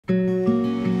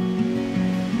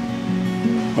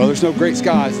Well, there's no great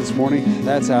skies this morning.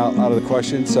 That's out of the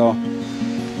question. So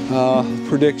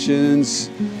predictions,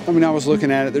 I mean, I was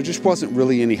looking at it, there just wasn't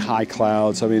really any high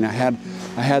clouds. I mean, I had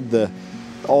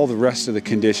all the rest of the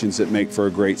conditions that make for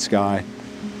a great sky,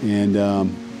 and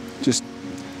just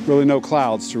really no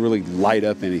clouds to really light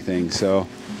up anything. So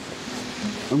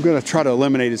I'm going to try to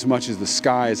eliminate as much of the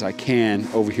sky as I can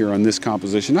over here on this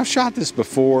composition. I've shot this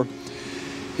before,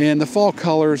 and the fall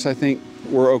colors I think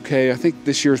were okay. I think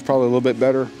this year's probably a little bit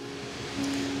better,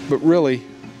 but really,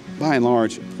 by and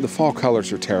large, the fall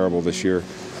colors are terrible this year.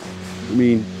 I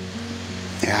mean,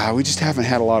 yeah, we just haven't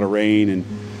had a lot of rain, and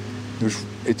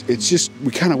it's just,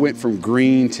 we kind of went from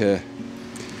green to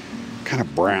kind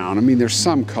of brown. I mean, there's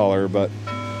some color, but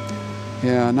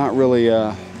yeah, not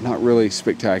really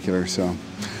spectacular. So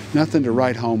nothing to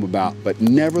write home about, but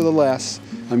nevertheless,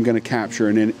 I'm going to capture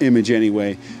an image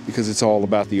anyway, because it's all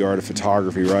about the art of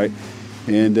photography, right?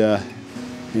 And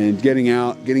getting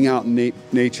out in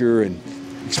nature and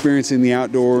experiencing the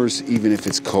outdoors, even if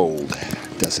it's cold,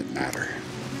 doesn't matter.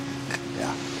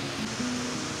 Yeah.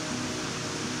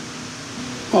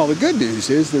 Well, the good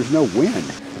news is there's no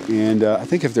wind, and I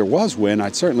think if there was wind,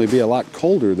 I'd certainly be a lot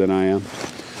colder than I am.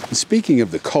 And speaking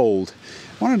of the cold,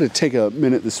 I wanted to take a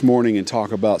minute this morning and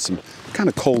talk about some kind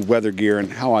of cold weather gear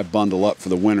and how I bundle up for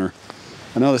the winter.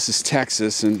 I know this is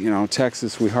Texas, and you know,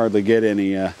 Texas, we hardly get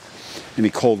any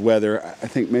cold weather. I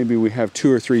think maybe we have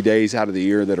 2 or 3 days out of the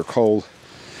year that are cold.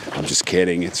 I'm just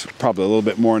kidding. It's probably a little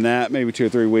bit more than that, maybe 2 or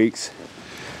 3 weeks.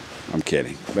 I'm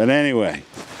kidding. But anyway,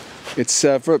 it's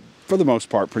for the most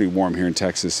part pretty warm here in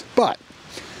Texas. But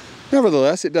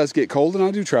nevertheless, it does get cold, and I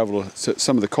do travel to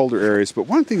some of the colder areas. But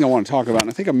one thing I want to talk about,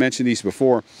 and I think I mentioned these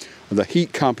before, the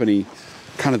Heat Company,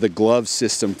 kind of the glove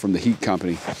system from the Heat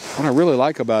Company. What I really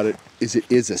like about it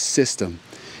is a system,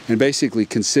 and basically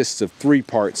consists of 3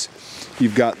 parts.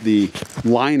 You've got the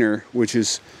liner, which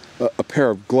is a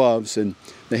pair of gloves, and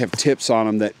they have tips on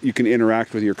them that you can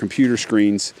interact with your computer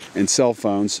screens and cell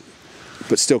phones,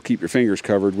 but still keep your fingers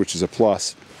covered, which is a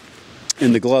plus.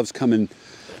 And the gloves come in,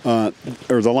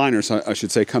 or the liners, I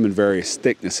should say, come in various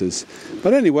thicknesses.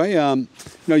 But anyway, you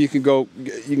know, you can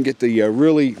get the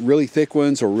really thick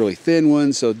ones or really thin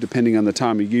ones, so depending on the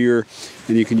time of year,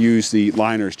 and you can use the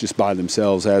liners just by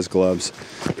themselves as gloves.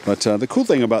 But the cool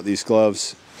thing about these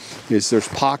gloves is there's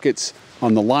pockets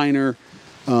on the liner,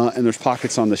 and there's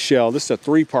pockets on the shell. This is a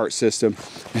 3-part system.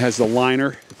 It has the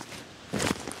liner,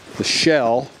 the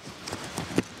shell,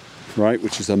 right,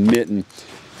 which is a mitten,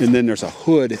 and then there's a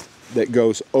hood that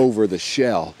goes over the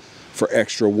shell for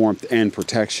extra warmth and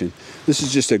protection. This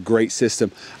is just a great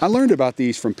system. I learned about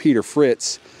these from Peter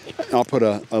Fritz. I'll put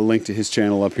a link to his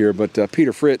channel up here, but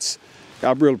Peter Fritz,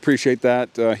 I really appreciate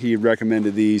that. He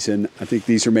recommended these, and I think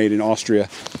these are made in Austria.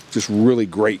 Just really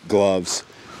great gloves.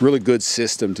 Really good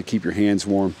system to keep your hands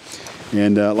warm.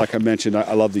 And like I mentioned,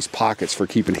 I love these pockets for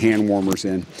keeping hand warmers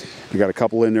in. I got a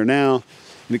couple in there now,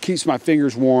 and it keeps my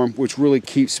fingers warm, which really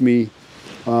keeps me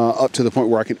up to the point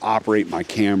where I can operate my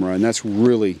camera, and that's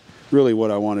really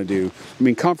what I want to do. I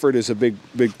mean, comfort is a big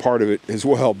part of it as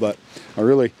well, but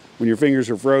when your fingers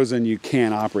are frozen, you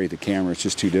can't operate the camera. It's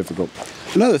just too difficult.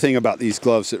 Another thing about these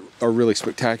gloves that are really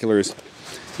spectacular is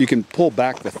you can pull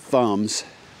back the thumbs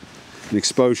and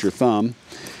expose your thumb,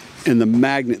 and the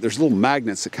magnet, there's little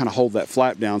magnets that kind of hold that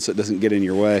flap down so it doesn't get in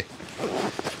your way.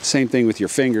 Same thing with your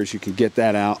fingers. You can get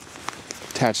that out,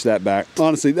 attach that back.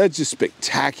 Honestly, that's just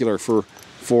spectacular for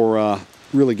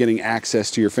really getting access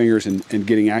to your fingers and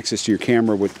getting access to your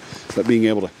camera, but being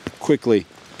able to quickly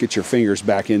get your fingers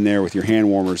back in there with your hand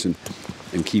warmers and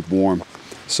keep warm.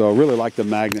 So I really like the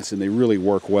magnets, and they really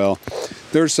work well.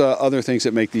 There's other things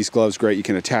that make these gloves great. You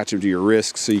can attach them to your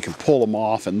wrists, so you can pull them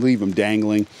off and leave them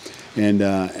dangling, and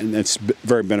that's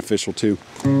very beneficial too.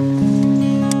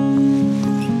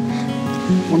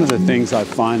 One of the things I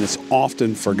find that's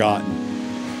often forgotten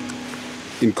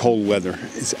in cold weather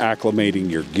is acclimating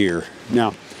your gear.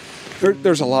 Now,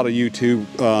 there's a lot of YouTube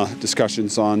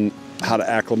discussions on how to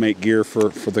acclimate gear for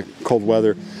the cold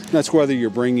weather. And that's whether you're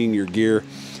bringing your gear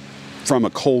from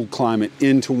a cold climate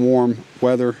into warm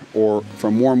weather, or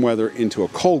from warm weather into a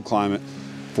cold climate,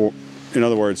 in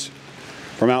other words,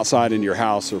 from outside into your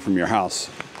house, or from your house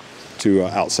to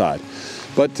outside.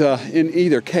 But in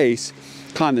either case,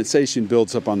 condensation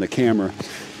builds up on the camera,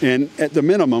 and at the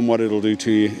minimum, what it'll do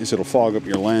to you is it'll fog up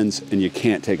your lens, and you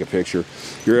can't take a picture.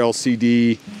 Your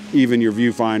LCD, even your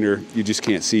viewfinder, you just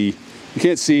can't see.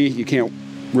 You can't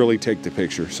really take the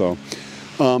picture. So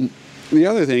the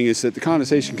other thing is that the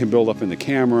condensation can build up in the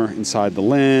camera, inside the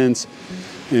lens,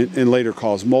 and later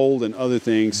cause mold and other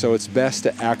things. So it's best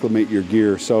to acclimate your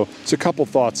gear. So it's a couple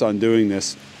thoughts on doing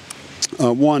this.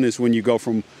 One is when you go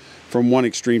from from one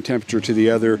extreme temperature to the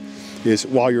other is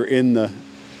while you're in the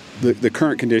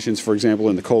current conditions, for example,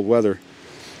 in the cold weather,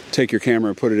 take your camera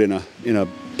and put it in a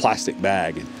plastic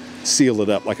bag and seal it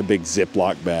up like a big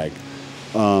Ziploc bag.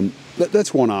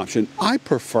 That's one option. I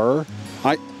prefer,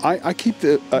 I keep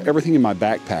everything in my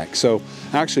backpack. So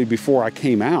actually before I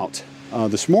came out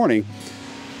this morning,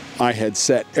 I had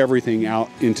set everything out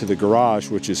into the garage,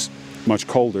 which is much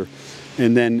colder.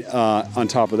 And then on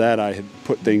top of that, I had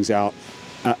put things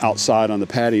outside on the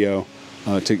patio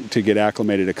to get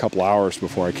acclimated a couple hours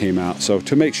before I came out. So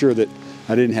to make sure that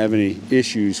I didn't have any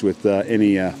issues with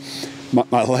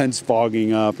my lens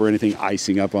fogging up or anything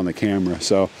icing up on the camera.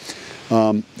 So,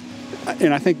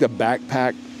 and I think the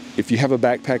backpack, if you have a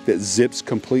backpack that zips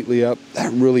completely up,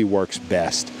 that really works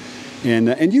best.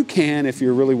 And you can, if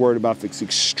you're really worried about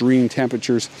extreme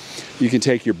temperatures, you can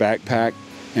take your backpack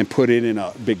and put it in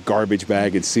a big garbage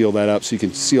bag and seal that up so you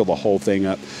can seal the whole thing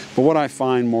up. But what I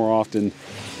find more often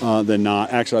than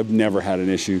not, actually I've never had an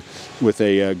issue with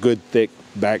a good thick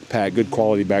backpack, good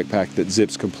quality backpack that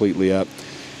zips completely up,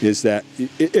 is that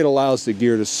it allows the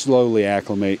gear to slowly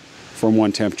acclimate from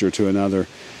one temperature to another.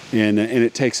 And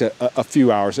it takes a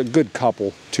few hours, a good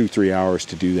couple, 2-3 hours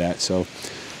to do that. So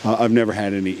I've never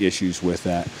had any issues with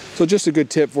that. So just a good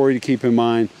tip for you to keep in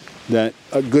mind, that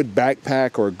a good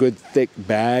backpack or a good thick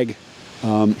bag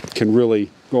can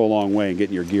really go a long way in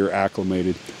getting your gear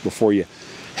acclimated before you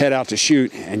head out to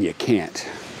shoot and you can't.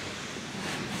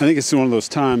 I think it's one of those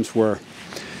times where,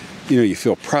 you know, you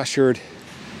feel pressured,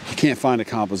 you can't find a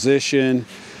composition,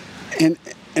 and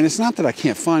it's not that I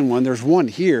can't find one. There's one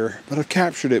here, but I've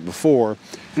captured it before,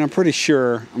 and I'm pretty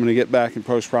sure I'm going to get back in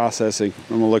post-processing. I'm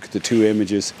going to look at the two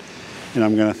images, and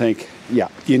I'm going to think, yeah,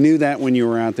 you knew that when you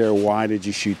were out there. Why did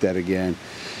you shoot that again?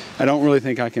 I don't really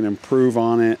think I can improve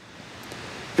on it,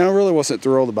 and I really wasn't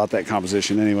thrilled about that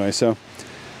composition anyway. So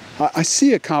I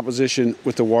see a composition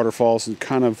with the waterfalls, and it's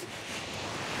kind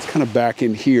of back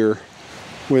in here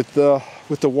with the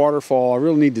waterfall. I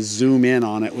really need to zoom in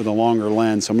on it with a longer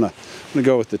lens. So I'm gonna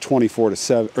go with the 24 to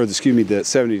 7, or excuse me, the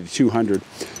 70 to 200.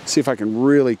 See if I can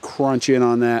really crunch in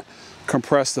on that,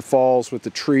 compress the falls with the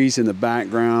trees in the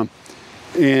background,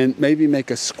 and maybe make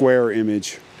a square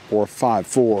image or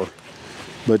 5:4,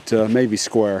 but maybe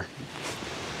square.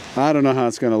 I don't know how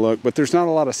it's going to look, but there's not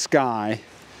a lot of sky,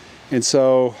 and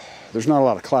so there's not a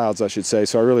lot of clouds, I should say.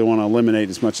 So I really want to eliminate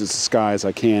as much of the sky as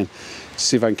I can.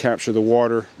 See if I can capture the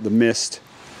water, the mist,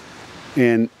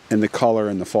 and the color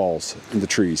in the falls and the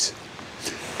trees.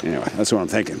 Anyway, that's what I'm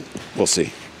thinking. We'll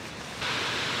see.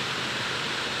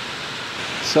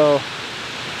 So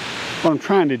what I'm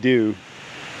trying to do,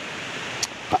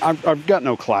 I've got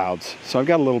no clouds, so I've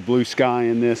got a little blue sky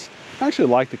in this. I actually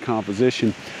like the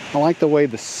composition. I like the way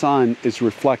the sun is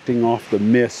reflecting off the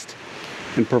mist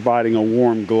and providing a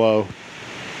warm glow.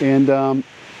 And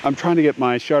I'm trying to get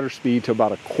my shutter speed to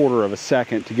about 1/4 of a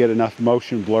second to get enough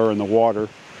motion blur in the water.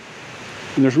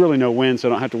 And there's really no wind, so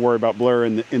I don't have to worry about blur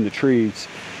in the trees.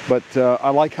 But I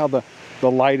like how the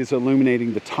light is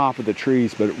illuminating the top of the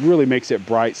trees, but it really makes it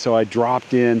bright. So I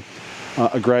dropped in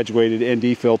a graduated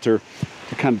ND filter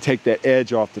to kind of take that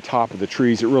edge off the top of the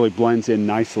trees. It really blends in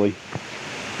nicely.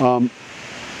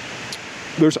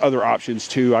 There's other options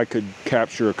too. I could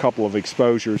capture a couple of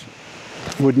exposures.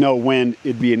 With no wind,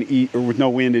 it'd be an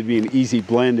easy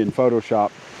blend in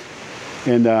Photoshop.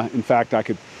 And in fact, I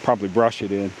could probably brush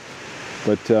it in.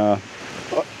 But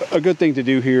a good thing to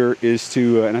do here is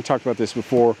to, and I talked about this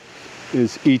before,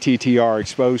 is ETTR,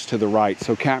 exposed to the right.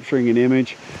 So capturing an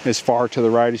image as far to the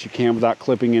right as you can without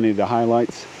clipping any of the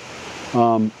highlights.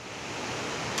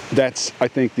 That's, I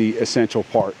think, the essential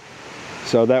part.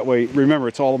 So that way, remember,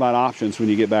 it's all about options when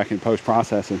you get back in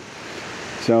post-processing.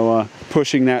 So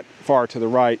pushing that far to the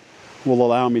right will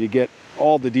allow me to get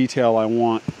all the detail I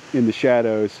want in the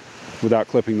shadows without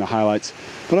clipping the highlights.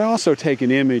 But I also take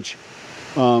an image,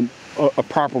 a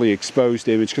properly exposed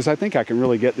image, because I think I can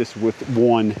really get this with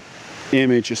one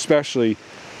image, especially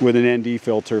with an ND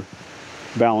filter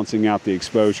balancing out the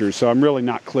exposure. So I'm really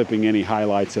not clipping any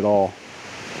highlights at all.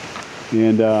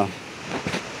 And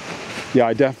yeah,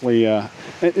 I definitely,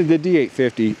 the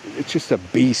D850, it's just a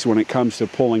beast when it comes to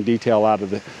pulling detail out of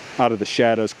the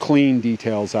shadows, clean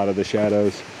details out of the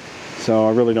shadows. So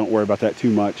I really don't worry about that too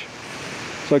much.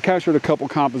 So I captured a couple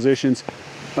compositions,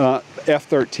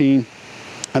 f13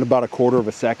 at about 1/4 of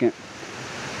a second.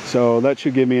 So that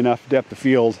should give me enough depth of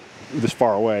field this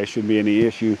far away, shouldn't be any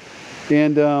issue.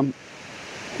 And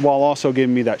while also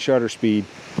giving me that shutter speed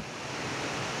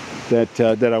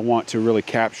that I want to really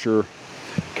capture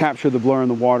the blur in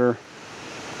the water,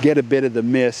 get a bit of the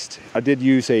mist. I did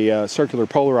use a circular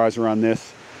polarizer on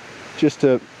this just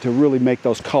to really make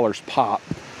those colors pop.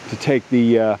 to take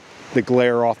the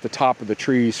glare off the top of the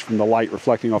trees from the light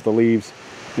reflecting off the leaves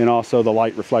and also the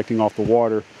light reflecting off the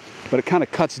water. But it kind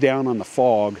of cuts down on the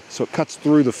fog, so it cuts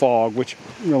through the fog, which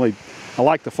really, I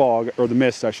like the fog, or the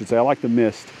mist I should say. I like the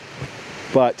mist,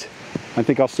 but I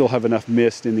think I'll still have enough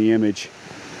mist in the image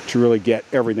to really get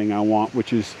everything I want,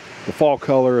 which is the fall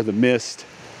color, the mist,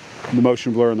 the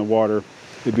motion blur in the water.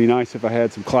 It'd be nice if I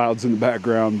had some clouds in the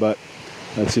background, but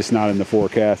that's just not in the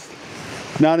forecast.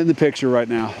 Not in the picture right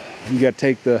now. You got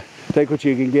to take what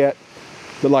you can get.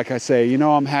 But like I say, you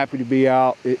know, I'm happy to be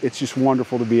out. It's just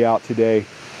wonderful to be out today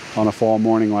on a fall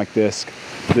morning like this.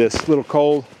 This little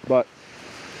cold, but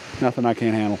nothing I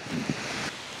can't handle.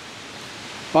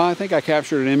 Well, I think I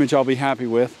captured an image I'll be happy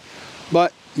with,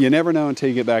 but you never know until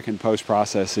you get back in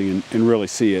post-processing and really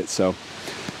see it. So,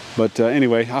 but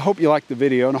anyway, I hope you liked the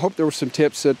video, and I hope there were some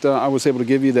tips that I was able to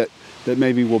give you that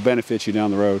maybe will benefit you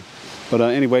down the road. But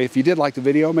anyway, if you did like the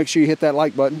video, make sure you hit that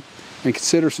like button and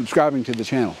consider subscribing to the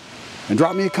channel. And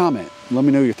drop me a comment and let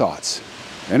me know your thoughts.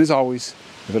 And as always,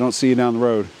 if I don't see you down the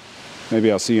road, maybe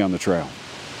I'll see you on the trail.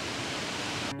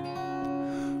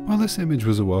 Well, this image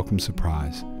was a welcome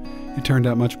surprise. It turned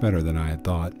out much better than I had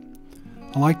thought.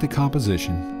 I like the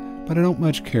composition, but I don't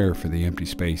much care for the empty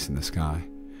space in the sky.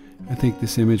 I think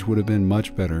this image would have been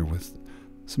much better with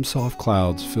some soft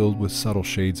clouds filled with subtle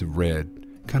shades of red,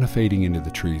 kind of fading into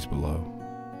the trees below.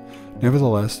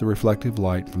 Nevertheless, the reflective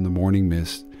light from the morning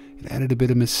mist, it added a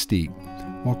bit of mystique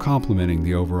while complementing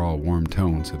the overall warm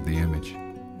tones of the image.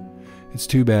 It's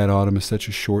too bad autumn is such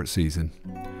a short season.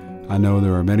 I know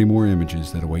there are many more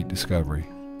images that await discovery,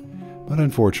 but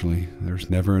unfortunately, there's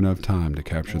never enough time to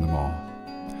capture them all.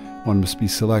 One must be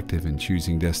selective in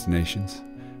choosing destinations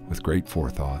with great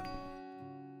forethought.